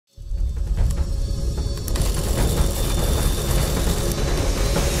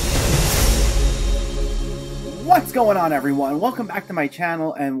What's going on, everyone? Welcome back to my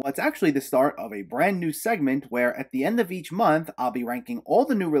channel, and what's actually the start of a brand new segment where at the end of each month I'll be ranking all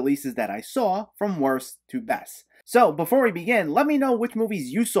the new releases that I saw from worst to best. So before we begin, let me know which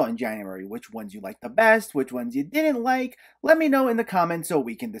movies you saw in January, which ones you liked the best, which ones you didn't like. Let me know in the comments so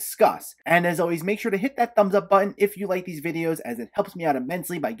we can discuss. And as always, make sure to hit that thumbs up button if you like these videos, as it helps me out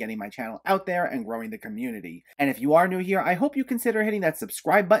immensely by getting my channel out there and growing the community. And if you are new here, I hope you consider hitting that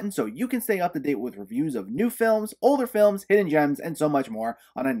subscribe button so you can stay up to date with reviews of new films, older films, hidden gems, and so much more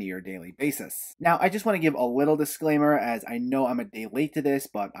on a near daily basis. Now, I just want to give a little disclaimer, as I know I'm a day late to this,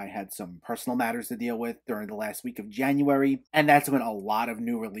 but I had some personal matters to deal with during the last week of January, and that's when a lot of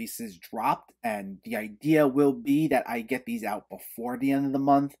new releases dropped, and the idea will be that I get these out before the end of the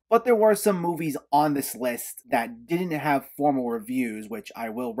month. But there were some movies on this list that didn't have formal reviews, which I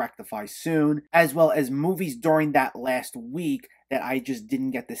will rectify soon, as well as movies during that last week that I just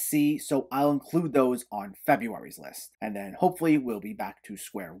didn't get to see, so I'll include those on February's list. And then hopefully we'll be back to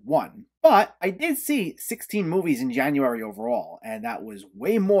square one. But I did see 16 movies in January overall, and that was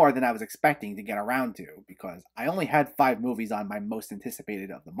way more than I was expecting to get around to, because I only had 5 movies on my most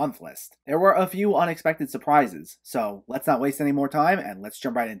anticipated of the month list. There were a few unexpected surprises, so let's not waste any more time and let's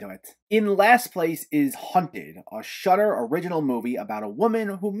jump right into it. In last place is Hunted, a Shudder original movie about a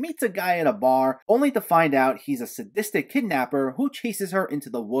woman who meets a guy at a bar, only to find out he's a sadistic kidnapper who chases her into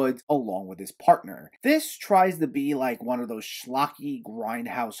the woods along with his partner. This tries to be like one of those schlocky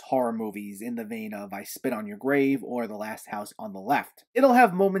grindhouse horror movies in the vein of I Spit on Your Grave or The Last House on the Left. It'll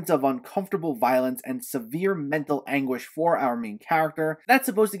have moments of uncomfortable violence and severe mental anguish for our main character that's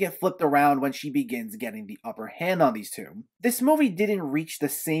supposed to get flipped around when she begins getting the upper hand on these two. This movie didn't reach the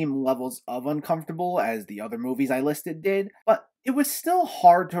same levels of uncomfortable as the other movies I listed did, but it was still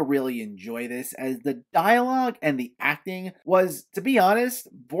hard to really enjoy this, as the dialogue and the acting was, to be honest,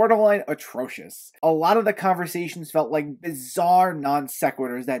 borderline atrocious. A lot of the conversations felt like bizarre non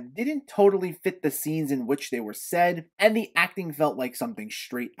sequiturs that didn't totally fit the scenes in which they were said, and the acting felt like something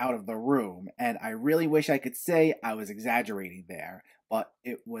straight out of The Room, and I really wish I could say I was exaggerating there, but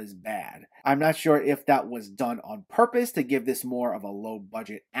it was bad. I'm not sure if that was done on purpose to give this more of a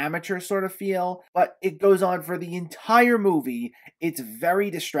low-budget amateur sort of feel, but it goes on for the entire movie. It's very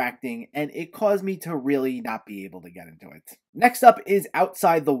distracting, and it caused me to really not be able to get into it. Next up is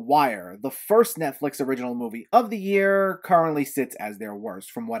Outside the Wire, the first Netflix original movie of the year. Currently sits as their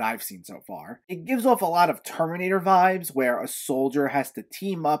worst from what I've seen so far. It gives off a lot of Terminator vibes, where a soldier has to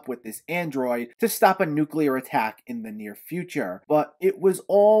team up with this android to stop a nuclear attack in the near future, but it was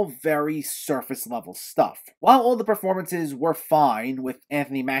all very surface level stuff. While all the performances were fine, with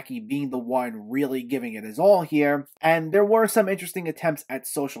Anthony Mackie being the one really giving it his all here, and there were some interesting attempts at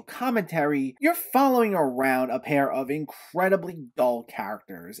social commentary, you're following around a pair of incredibly dull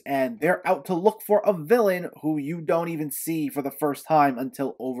characters, and they're out to look for a villain who you don't even see for the first time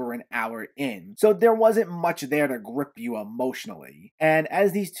until over an hour in. So there wasn't much there to grip you emotionally. And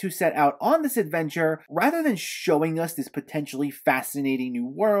as these two set out on this adventure, rather than showing us this potentially fascinating new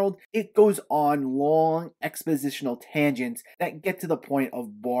world, it goes on long expositional tangents that get to the point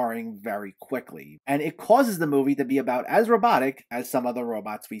of boring very quickly. And it causes the movie to be about as robotic as some of the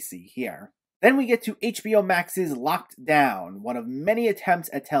robots we see here. Then we get to HBO Max's Locked Down, one of many attempts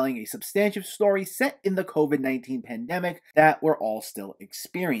at telling a substantive story set in the COVID-19 pandemic that we're all still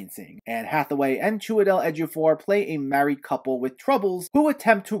experiencing. Anne Hathaway and Chiwetel Ejiofor play a married couple with troubles who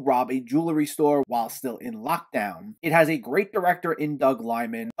attempt to rob a jewelry store while still in lockdown. It has a great director in Doug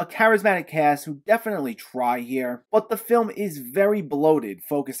Liman, a charismatic cast who definitely try here, but the film is very bloated,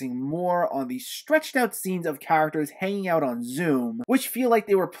 focusing more on the stretched out scenes of characters hanging out on Zoom, which feel like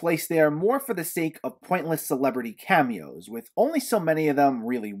they were placed there more for the sake of pointless celebrity cameos, with only so many of them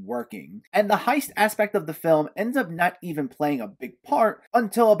really working. And the heist aspect of the film ends up not even playing a big part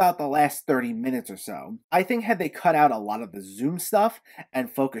until about the last 30 minutes or so. I think had they cut out a lot of the Zoom stuff and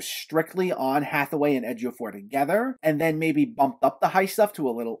focused strictly on Hathaway and Ejiofor together, and then maybe bumped up the heist stuff to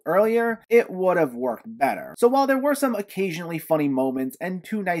a little earlier, it would have worked better. So while there were some occasionally funny moments and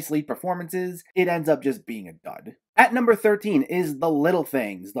 2 nice lead performances, it ends up just being a dud. At number 13 is The Little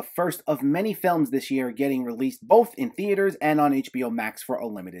Things, the first of many films this year getting released both in theaters and on HBO Max for a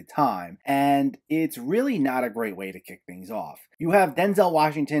limited time, and it's really not a great way to kick things off. You have Denzel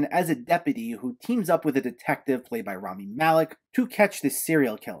Washington as a deputy who teams up with a detective played by Rami Malek, to catch this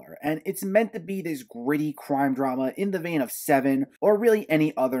serial killer, and it's meant to be this gritty crime drama in the vein of Seven or really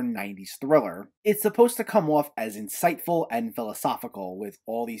any other 90s thriller. It's supposed to come off as insightful and philosophical with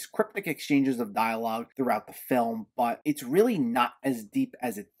all these cryptic exchanges of dialogue throughout the film, but it's really not as deep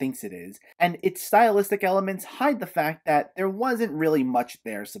as it thinks it is, and its stylistic elements hide the fact that there wasn't really much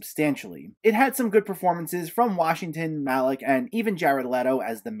there substantially. It had some good performances from Washington, Malik, and even Jared Leto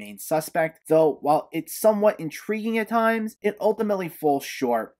as the main suspect, though while it's somewhat intriguing at times, it ultimately falls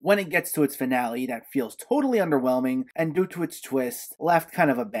short when it gets to its finale that feels totally underwhelming, and due to its twist, left kind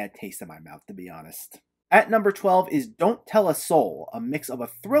of a bad taste in my mouth, to be honest. At number 12 is Don't Tell a Soul, a mix of a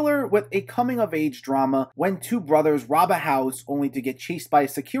thriller with a coming-of-age drama when two brothers rob a house only to get chased by a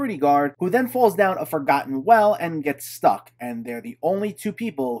security guard who then falls down a forgotten well and gets stuck, and they're the only two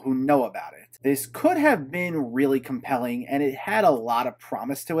people who know about it. This could have been really compelling, and it had a lot of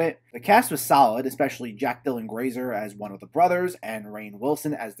promise to it. The cast was solid, especially Jack Dylan Grazer as one of the brothers and Rainn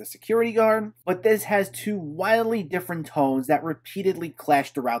Wilson as the security guard, but this has two wildly different tones that repeatedly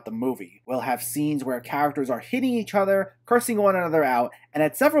clash throughout the movie. We'll have scenes where characters are hitting each other, cursing one another out, and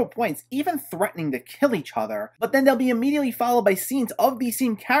at several points even threatening to kill each other, but then they'll be immediately followed by scenes of these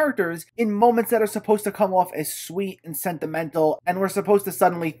same characters in moments that are supposed to come off as sweet and sentimental, and we're supposed to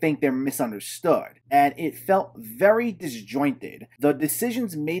suddenly think they're misunderstood. And it felt very disjointed. The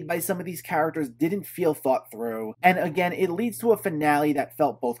decisions made by some of these characters didn't feel thought through, and again, it leads to a finale that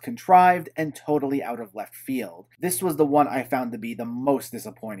felt both contrived and totally out of left field. This was the one I found to be the most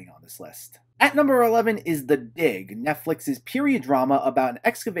disappointing on this list. At number 11 is The Dig, Netflix's period drama about an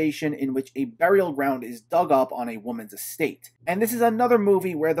excavation in which a burial ground is dug up on a woman's estate. And this is another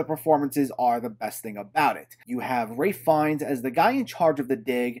movie where the performances are the best thing about it. You have Ralph Fiennes as the guy in charge of the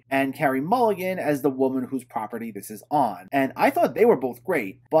dig, and Carey Mulligan as the woman whose property this is on. And I thought they were both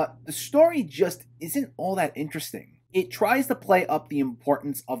great, but the story just isn't all that interesting. It tries to play up the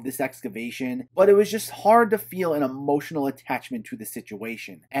importance of this excavation, but it was just hard to feel an emotional attachment to the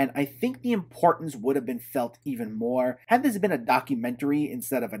situation. And I think the importance would have been felt even more had this been a documentary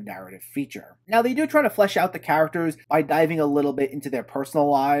instead of a narrative feature. Now, they do try to flesh out the characters by diving a little bit into their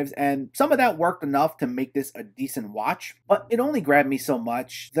personal lives, and some of that worked enough to make this a decent watch, but it only grabbed me so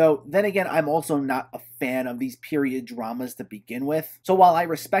much, though then again, I'm also not a fan of these period dramas to begin with. So while I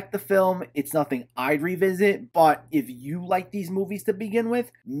respect the film, it's nothing I'd revisit, but if you like these movies to begin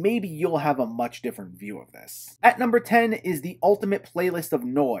with, maybe you'll have a much different view of this. At number 10 is The Ultimate Playlist of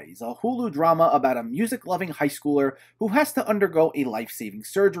Noise, a Hulu drama about a music-loving high schooler who has to undergo a life-saving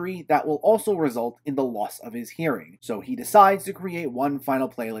surgery that will also result in the loss of his hearing. So he decides to create one final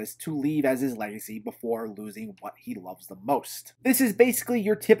playlist to leave as his legacy before losing what he loves the most. This is basically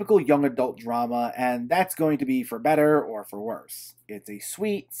your typical young adult drama, and that's going to be for better or for worse. It's a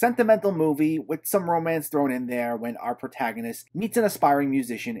sweet, sentimental movie with some romance thrown in there when our protagonist meets an aspiring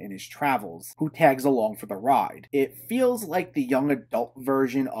musician in his travels, who tags along for the ride. It feels like the young adult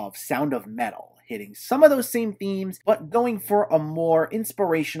version of Sound of Metal, hitting some of those same themes, but going for a more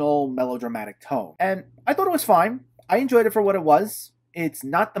inspirational, melodramatic tone. And I thought it was fine. I enjoyed it for what it was. It's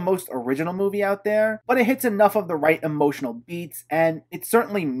not the most original movie out there, but it hits enough of the right emotional beats, and it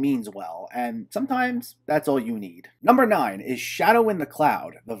certainly means well, and sometimes that's all you need. Number 9 is Shadow in the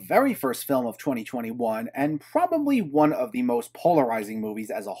Cloud, the very first film of 2021, and probably one of the most polarizing movies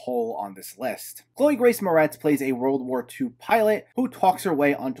as a whole on this list. Chloe Grace Moretz plays a World War II pilot who talks her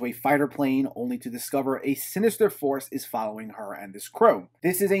way onto a fighter plane only to discover a sinister force is following her and this crew.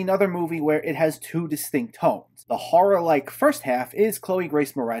 This is another movie where it has two distinct tones. The horror-like first half is Chloe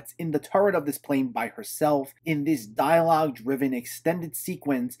Grace Moretz in the turret of this plane by herself in this dialogue-driven extended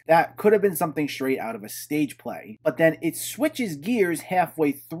sequence that could have been something straight out of a stage play. But then it switches gears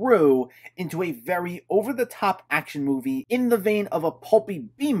halfway through into a very over-the-top action movie in the vein of a pulpy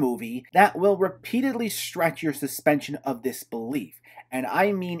B-movie that will repeatedly stretch your suspension of disbelief. And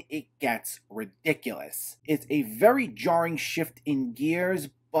I mean, it gets ridiculous. It's a very jarring shift in gears,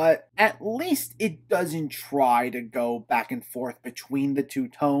 but at least it doesn't try to go back and forth between the two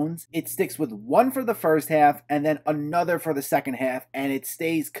tones. It sticks with one for the first half and then another for the second half, and it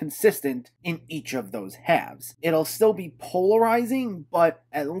stays consistent in each of those halves. It'll still be polarizing, but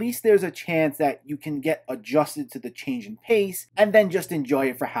at least there's a chance that you can get adjusted to the change in pace and then just enjoy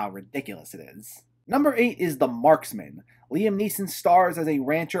it for how ridiculous it is. Number 8 is The Marksman. Liam Neeson stars as a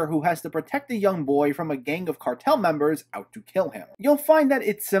rancher who has to protect a young boy from a gang of cartel members out to kill him. You'll find that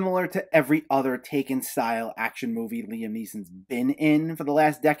it's similar to every other Taken-style action movie Liam Neeson's been in for the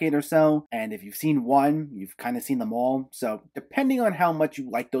last decade or so, and if you've seen one, you've kind of seen them all, so depending on how much you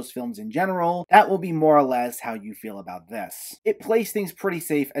like those films in general, that will be more or less how you feel about this. It plays things pretty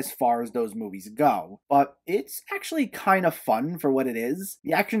safe as far as those movies go, but it's actually kind of fun for what it is.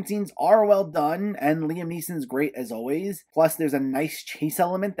 The action scenes are well done, and Liam Neeson's great as always. Plus, there's a nice chase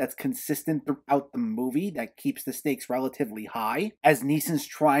element that's consistent throughout the movie that keeps the stakes relatively high, as Neeson's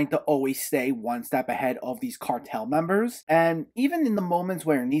trying to always stay one step ahead of these cartel members. And even in the moments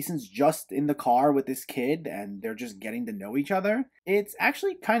where Neeson's just in the car with this kid and they're just getting to know each other, it's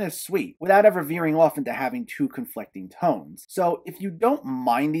actually kind of sweet, without ever veering off into having two conflicting tones. So if you don't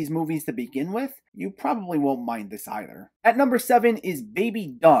mind these movies to begin with, you probably won't mind this either. At number 7 is Baby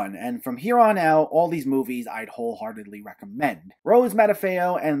Done, and from here on out, all these movies I'd wholeheartedly recommend. Rose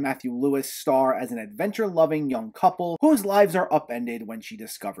Matafeo and Matthew Lewis star as an adventure-loving young couple whose lives are upended when she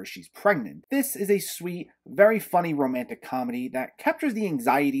discovers she's pregnant. This is a sweet, very funny romantic comedy that captures the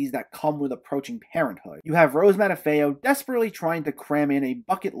anxieties that come with approaching parenthood. You have Rose Matafeo desperately trying to cram in a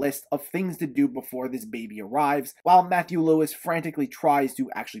bucket list of things to do before this baby arrives, while Matthew Lewis frantically tries to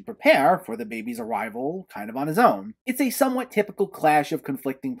actually prepare for the baby's arrival kind of on his own. It's a somewhat typical clash of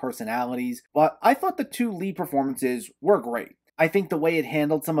conflicting personalities, but I thought the two lead performances were great. I think the way it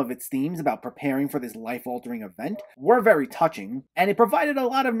handled some of its themes about preparing for this life-altering event were very touching, and it provided a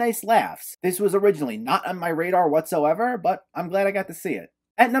lot of nice laughs. This was originally not on my radar whatsoever, but I'm glad I got to see it.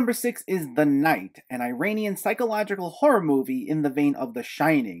 At number 6 is The Night, an Iranian psychological horror movie in the vein of The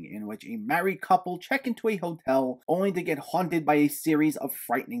Shining, in which a married couple check into a hotel only to get haunted by a series of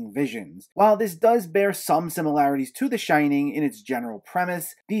frightening visions. While this does bear some similarities to The Shining in its general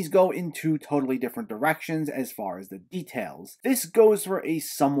premise, these go in two totally different directions as far as the details. This goes for a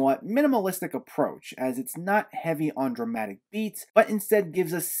somewhat minimalistic approach, as it's not heavy on dramatic beats, but instead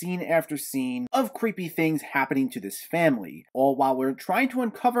gives us scene after scene of creepy things happening to this family, all while we're trying to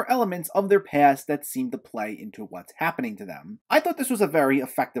uncover elements of their past that seem to play into what's happening to them. I thought this was a very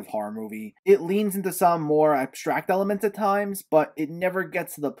effective horror movie. It leans into some more abstract elements at times, but it never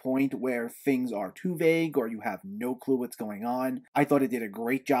gets to the point where things are too vague or you have no clue what's going on. I thought it did a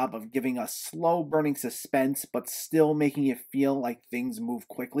great job of giving us slow burning suspense, but still making it feel like things move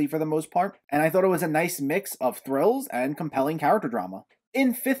quickly for the most part. And I thought it was a nice mix of thrills and compelling character drama.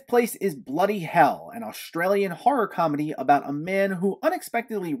 In 5th place is Bloody Hell, an Australian horror comedy about a man who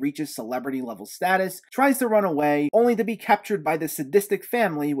unexpectedly reaches celebrity-level status, tries to run away, only to be captured by the sadistic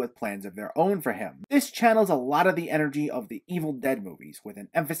family with plans of their own for him. This channels a lot of the energy of the Evil Dead movies, with an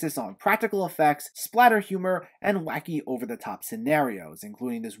emphasis on practical effects, splatter humor, and wacky over-the-top scenarios,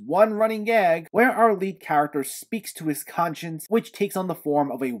 including this one running gag where our lead character speaks to his conscience, which takes on the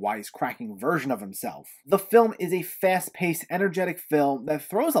form of a wisecracking version of himself. The film is a fast-paced, energetic film that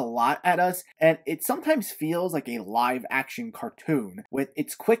throws a lot at us, and it sometimes feels like a live-action cartoon, with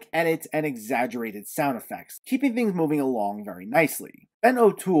its quick edits and exaggerated sound effects, keeping things moving along very nicely. Ben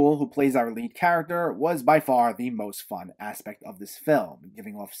O'Toole, who plays our lead character, was by far the most fun aspect of this film,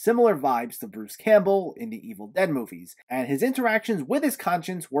 giving off similar vibes to Bruce Campbell in the Evil Dead movies, and his interactions with his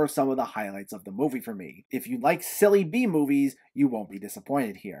conscience were some of the highlights of the movie for me. If you like silly B movies, you won't be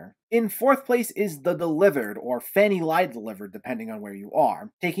disappointed here. In 4th place is The Delivered, or Fanny Lied Delivered depending on where you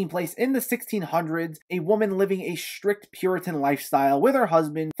are. Taking place in the 1600s, a woman living a strict Puritan lifestyle with her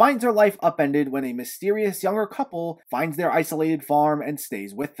husband finds her life upended when a mysterious younger couple finds their isolated farm and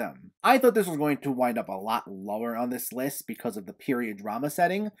stays with them. I thought this was going to wind up a lot lower on this list because of the period drama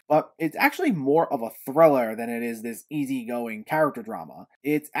setting, but it's actually more of a thriller than it is this easygoing character drama.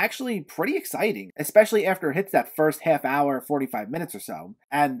 It's actually pretty exciting, especially after it hits that first half hour, 45 minutes or so,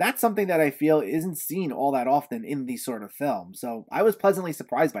 and that's something that I feel isn't seen all that often in these sort of films, so I was pleasantly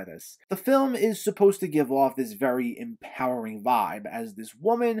surprised by this. The film is supposed to give off this very empowering vibe as this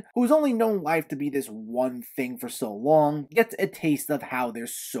woman, who's only known life to be this one thing for so long, gets a taste of how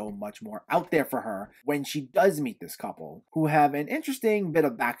there's so much more out there for her when she does meet this couple, who have an interesting bit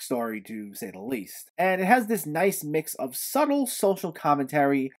of backstory to say the least. And it has this nice mix of subtle social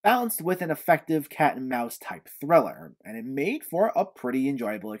commentary balanced with an effective cat and mouse type thriller, and it made for a pretty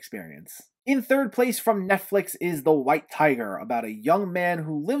enjoyable experience. In third place from Netflix is The White Tiger, about a young man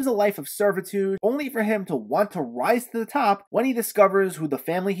who lives a life of servitude only for him to want to rise to the top when he discovers who the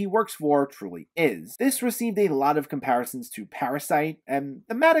family he works for truly is. This received a lot of comparisons to Parasite, and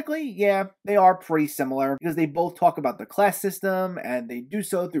thematically, yeah, they are pretty similar because they both talk about the class system and they do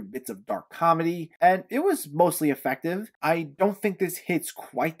so through bits of dark comedy, and it was mostly effective. I don't think this hits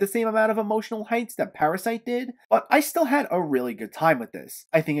quite the same amount of emotional heights that Parasite did, but I still had a really good time with this.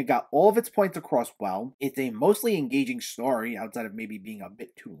 I think it got all of its points across well. It's a mostly engaging story outside of maybe being a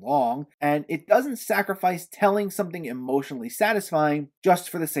bit too long, and it doesn't sacrifice telling something emotionally satisfying just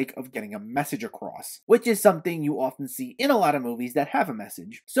for the sake of getting a message across, which is something you often see in a lot of movies that have a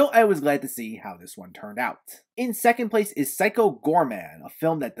message. So I was glad to see how this one turned out. In second place is Psycho Goreman, a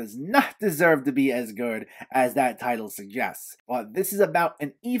film that does not deserve to be as good as that title suggests. But this is about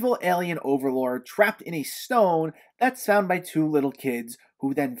an evil alien overlord trapped in a stone that's found by two little kids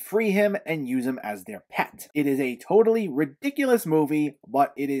who then free him and use him as their pet. It is a totally ridiculous movie,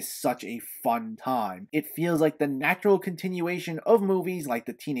 but it is such a fun time. It feels like the natural continuation of movies like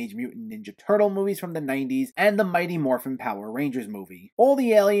the Teenage Mutant Ninja Turtle movies from the 90s and the Mighty Morphin Power Rangers movie. All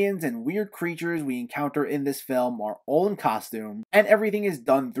the aliens and weird creatures we encounter in this film are all in costume, and everything is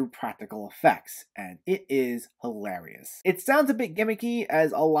done through practical effects, and it is hilarious. It sounds a bit gimmicky,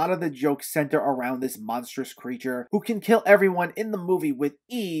 as a lot of the jokes center around this monstrous creature who can kill everyone in the movie with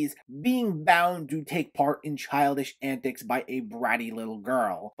ease, being bound to take part in childish antics by a bratty little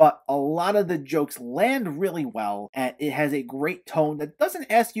girl. But a lot of the jokes land really well, and it has a great tone that doesn't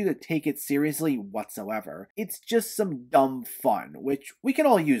ask you to take it seriously whatsoever. It's just some dumb fun, which we can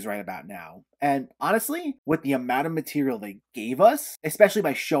all use right about now. And honestly, with the amount of material they gave us, especially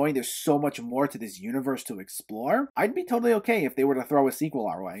by showing there's so much more to this universe to explore, I'd be totally okay if they were to throw a sequel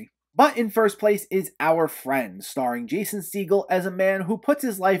our way. But in first place is Our Friend, starring Jason Segel as a man who puts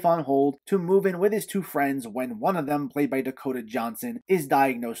his life on hold to move in with his two friends when one of them, played by Dakota Johnson, is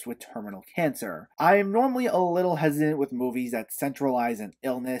diagnosed with terminal cancer. I am normally a little hesitant with movies that centralize an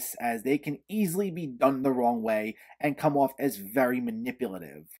illness, as they can easily be done the wrong way and come off as very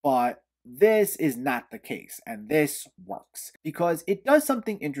manipulative, but this is not the case, and this works because it does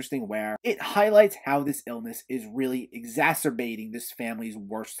something interesting where it highlights how this illness is really exacerbating this family's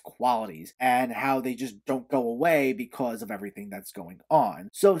worst qualities and how they just don't go away because of everything that's going on.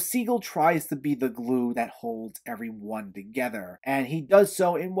 So Segel tries to be the glue that holds everyone together, and he does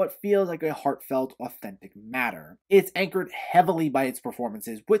so in what feels like a heartfelt, authentic manner. It's anchored heavily by its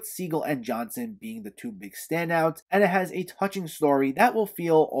performances, with Segel and Johnson being the two big standouts, and it has a touching story that will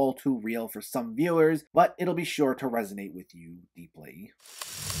feel all too real for some viewers, but it'll be sure to resonate with you deeply.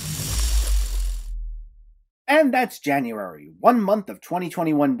 And that's January, 1 month of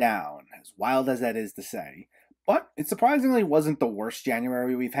 2021 down, as wild as that is to say. But it surprisingly wasn't the worst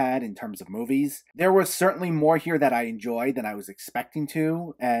January we've had in terms of movies. There was certainly more here that I enjoyed than I was expecting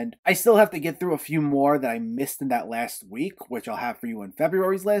to, and I still have to get through a few more that I missed in that last week, which I'll have for you in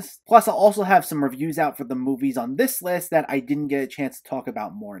February's list. Plus, I'll also have some reviews out for the movies on this list that I didn't get a chance to talk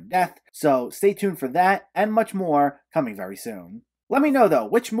about more in depth, so stay tuned for that and much more coming very soon. Let me know though,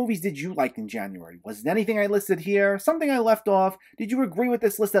 which movies did you like in January? Was it anything I listed here? Something I left off? Did you agree with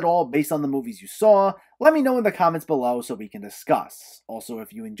this list at all based on the movies you saw? Let me know in the comments below so we can discuss. Also,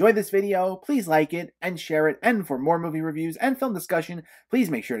 if you enjoyed this video, please like it and share it, and for more movie reviews and film discussion, please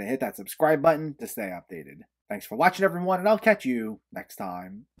make sure to hit that subscribe button to stay updated. Thanks for watching everyone, and I'll catch you next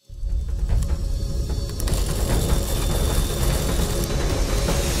time.